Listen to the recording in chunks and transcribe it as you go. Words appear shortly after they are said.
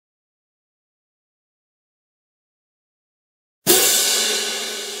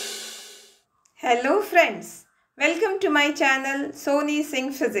Hello friends, welcome to my channel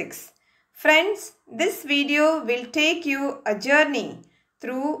sonisinghphysics. Friends, this video will take you a journey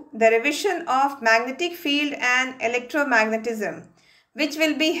through the revision of magnetic field and electromagnetism, which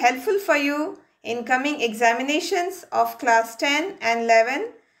will be helpful for you in coming examinations of class 10 and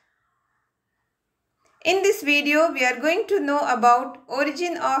 11. In this video, we are going to know about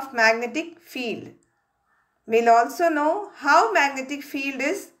origin of magnetic field. We'll also know how magnetic field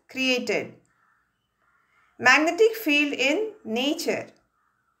is created. Magnetic field in nature.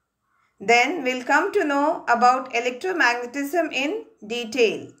 Then we'll come to know about electromagnetism in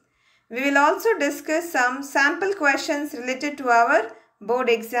detail. We will also discuss some sample questions related to our board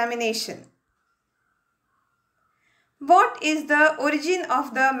examination. What is the origin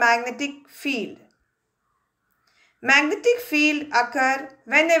of the magnetic field? Magnetic field occur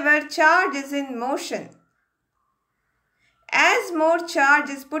whenever charge is in motion. As more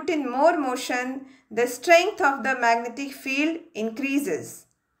charge is put in more motion, the strength of the magnetic field increases.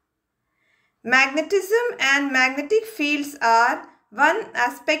 Magnetism and magnetic fields are one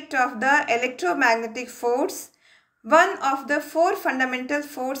aspect of the electromagnetic force, one of the four fundamental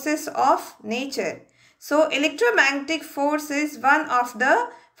forces of nature. So, electromagnetic force is one of the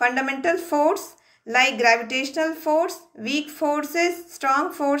fundamental force like gravitational force, weak forces,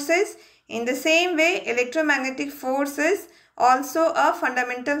 strong forces. In the same way, electromagnetic force is also a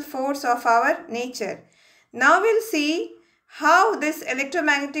fundamental force of our nature. Now we'll see how this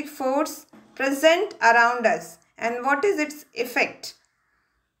electromagnetic force present around us and what is its effect.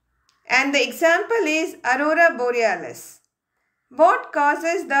 And the example is Aurora borealis. What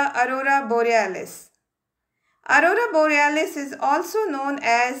causes the Aurora borealis? Aurora borealis is also known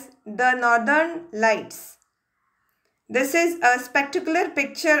as the northern lights. This is a spectacular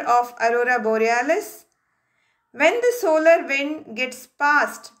picture of Aurora borealis. When the solar wind gets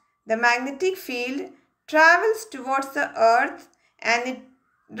past, the magnetic field travels towards the earth and it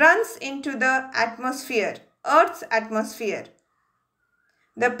runs into the atmosphere, Earth's atmosphere.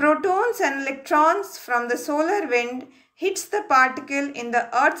 The protons and electrons from the solar wind hits the particle in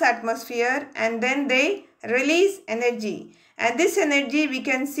the Earth's atmosphere and then they release energy. And this energy we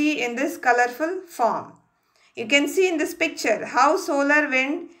can see in this colorful form. You can see in this picture how solar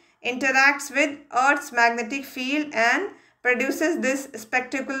wind interacts with Earth's magnetic field and produces this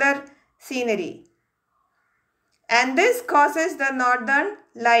spectacular scenery. And this causes the northern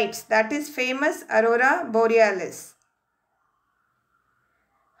lights, that is famous Aurora borealis.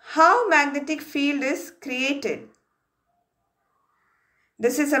 How magnetic field is created?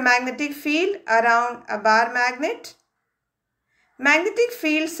 This is a magnetic field around a bar magnet. Magnetic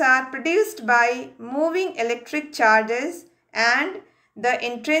fields are produced by moving electric charges and the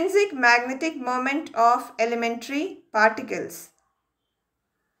intrinsic magnetic moment of elementary particles.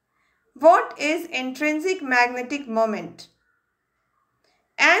 What is intrinsic magnetic moment?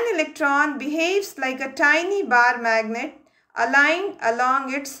 An electron behaves like a tiny bar magnet aligned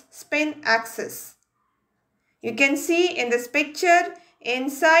along its spin axis. You can see in this picture,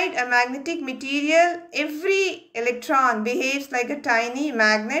 inside a magnetic material, every electron behaves like a tiny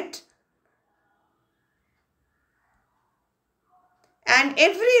magnet. And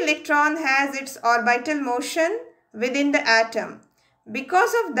every electron has its orbital motion within the atom.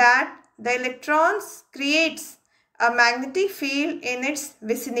 Because of that, the electrons creates a magnetic field in its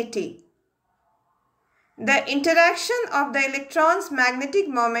vicinity. The interaction of the electron's magnetic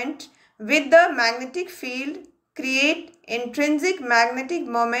moment with the magnetic field create intrinsic magnetic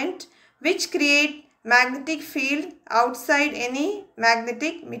moment, which create magnetic field outside any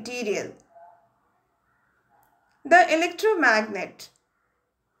magnetic material. The electromagnet.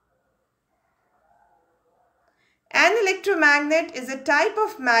 An electromagnet is a type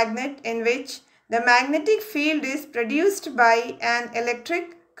of magnet in which the magnetic field is produced by an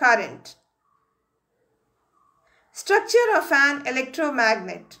electric current. Structure of an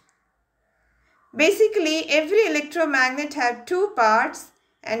electromagnet. Basically, every electromagnet has two parts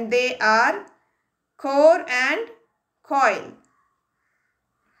and they are core and coil.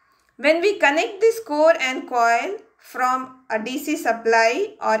 When we connect this core and coil from a DC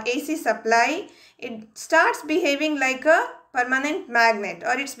supply or AC supply, it starts behaving like a permanent magnet,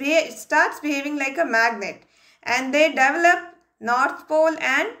 or it starts behaving like a magnet, and they develop north pole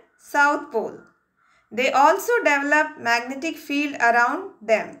and south pole. They also develop magnetic field around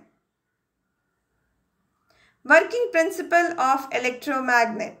them. Working principle of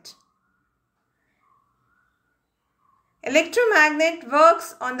electromagnet. Electromagnet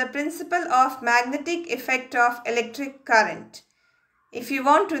works on the principle of magnetic effect of electric current. If you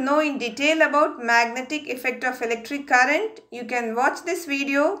want to know in detail about magnetic effect of electric current, you can watch this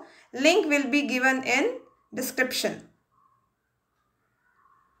video. Link will be given in description.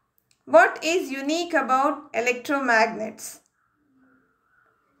 What is unique about electromagnets?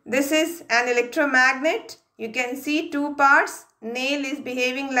 This is an electromagnet. You can see two parts. Nail is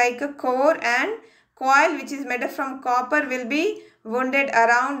behaving like a core and coil which is made from copper will be wounded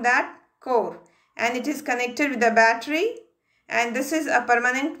around that core, and it is connected with the battery, and this is a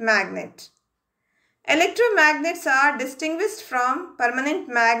permanent magnet. Electromagnets are distinguished from permanent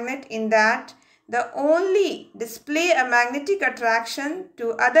magnet in that they only display a magnetic attraction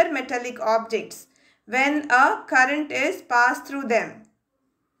to other metallic objects when a current is passed through them.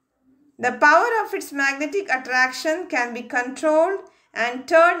 The power of its magnetic attraction can be controlled and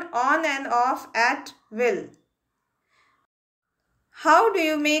turned on and off at will. How do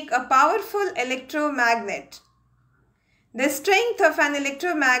you make a powerful electromagnet? The strength of an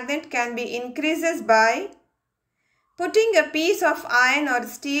electromagnet can be increased by putting a piece of iron or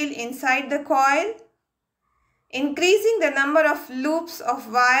steel inside the coil, increasing the number of loops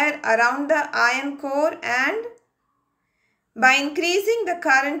of wire around the iron core, and by increasing the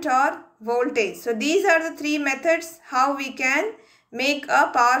current or voltage. So these are the three methods how we can make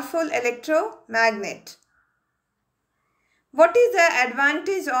a powerful electromagnet. What is the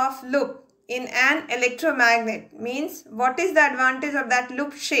advantage of loop in an electromagnet? Means what is the advantage of that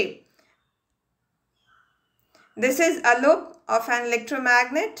loop shape? This is a loop of an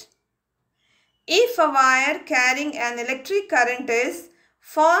electromagnet. If a wire carrying an electric current is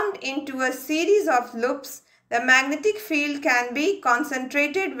formed into a series of loops, the magnetic field can be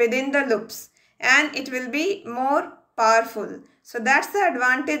concentrated within the loops and it will be more powerful. So that's the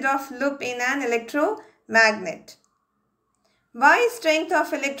advantage of loop in an electromagnet. Why strength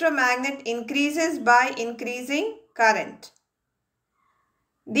of electromagnet increases by increasing current?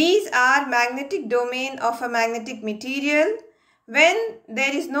 These are magnetic domain of a magnetic material. When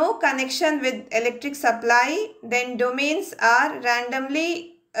there is no connection with electric supply, then domains are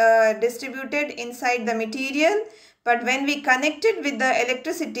randomly distributed inside the material, but when we connect it with the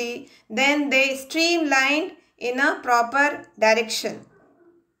electricity, then they streamlined in a proper direction.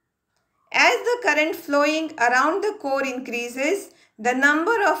 As the current flowing around the core increases, the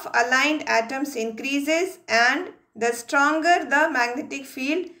number of aligned atoms increases and the stronger the magnetic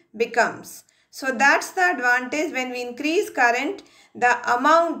field becomes. So that's the advantage. When we increase current, the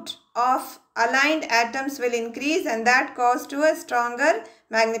amount of aligned atoms will increase and that causes to a stronger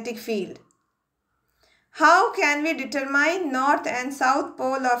magnetic field. How can we determine north and south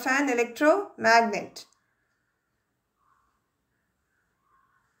pole of an electromagnet?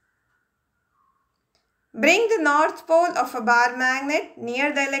 Bring the north pole of a bar magnet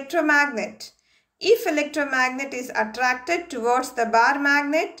near the electromagnet. If electromagnet is attracted towards the bar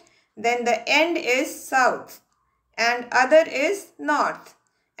magnet, then the end is south and other is north,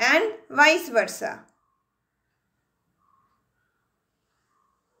 and vice versa.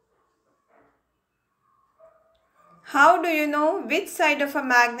 How do you know which side of a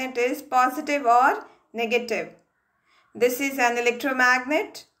magnet is positive or negative? This is an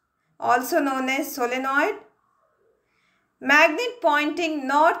electromagnet, also known as solenoid. Magnet pointing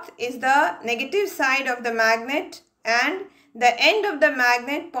north is the negative side of the magnet and the end of the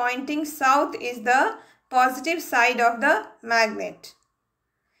magnet pointing south is the positive side of the magnet.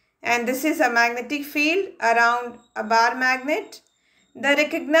 And this is a magnetic field around a bar magnet. The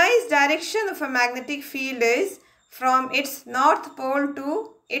recognized direction of a magnetic field is from its north pole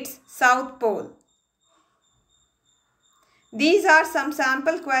to its south pole. These are some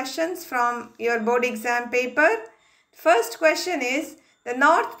sample questions from your board exam paper. First question is, the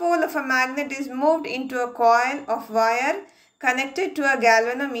north pole of a magnet is moved into a coil of wire connected to a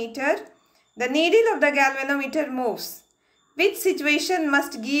galvanometer. The needle of the galvanometer moves. Which situation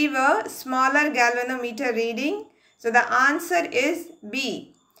must give a smaller galvanometer reading? So the answer is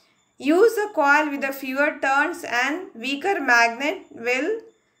B. Use a coil with a fewer turns and weaker magnet will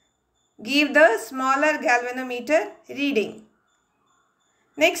give the smaller galvanometer reading.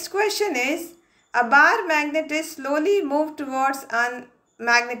 Next question is, a bar magnet is slowly moved towards a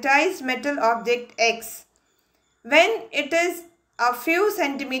magnetized metal object X. When it is a few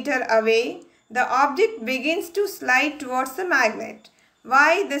centimeters away, the object begins to slide towards the magnet.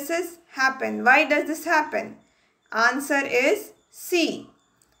 Why does this happen? Answer is C.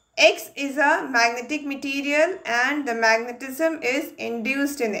 X is a magnetic material and the magnetism is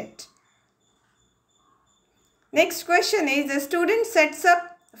induced in it. Next question is, the student sets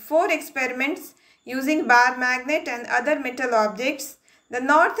up 4 experiments using bar magnet and other metal objects. The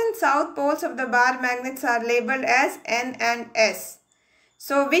north and south poles of the bar magnets are labeled as N and S.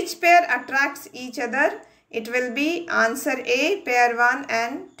 So which pair attracts each other? It will be answer A, pair 1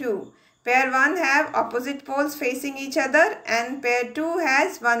 and 2. Pair 1 have opposite poles facing each other and pair 2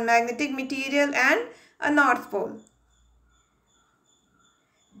 has one magnetic material and a north pole.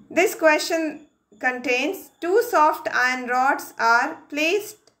 This question contains two soft iron rods are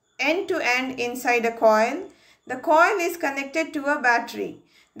placed end to end inside a coil. The coil is connected to a battery.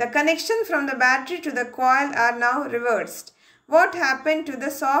 The connection from the battery to the coil are now reversed. What happened to the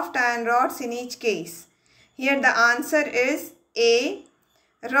soft iron rods in each case? Here the answer is A.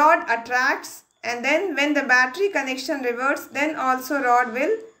 Rod attracts, and then when the battery connection reverts, then also rod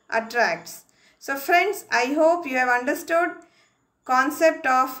will attracts. So friends, I hope you have understood concept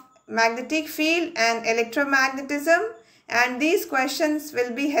of magnetic field and electromagnetism, and these questions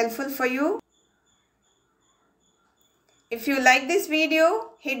will be helpful for you. If you like this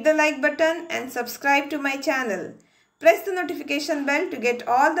video, hit the like button and subscribe to my channel. Press the notification bell to get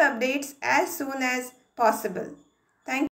all the updates as soon as possible. Thank you.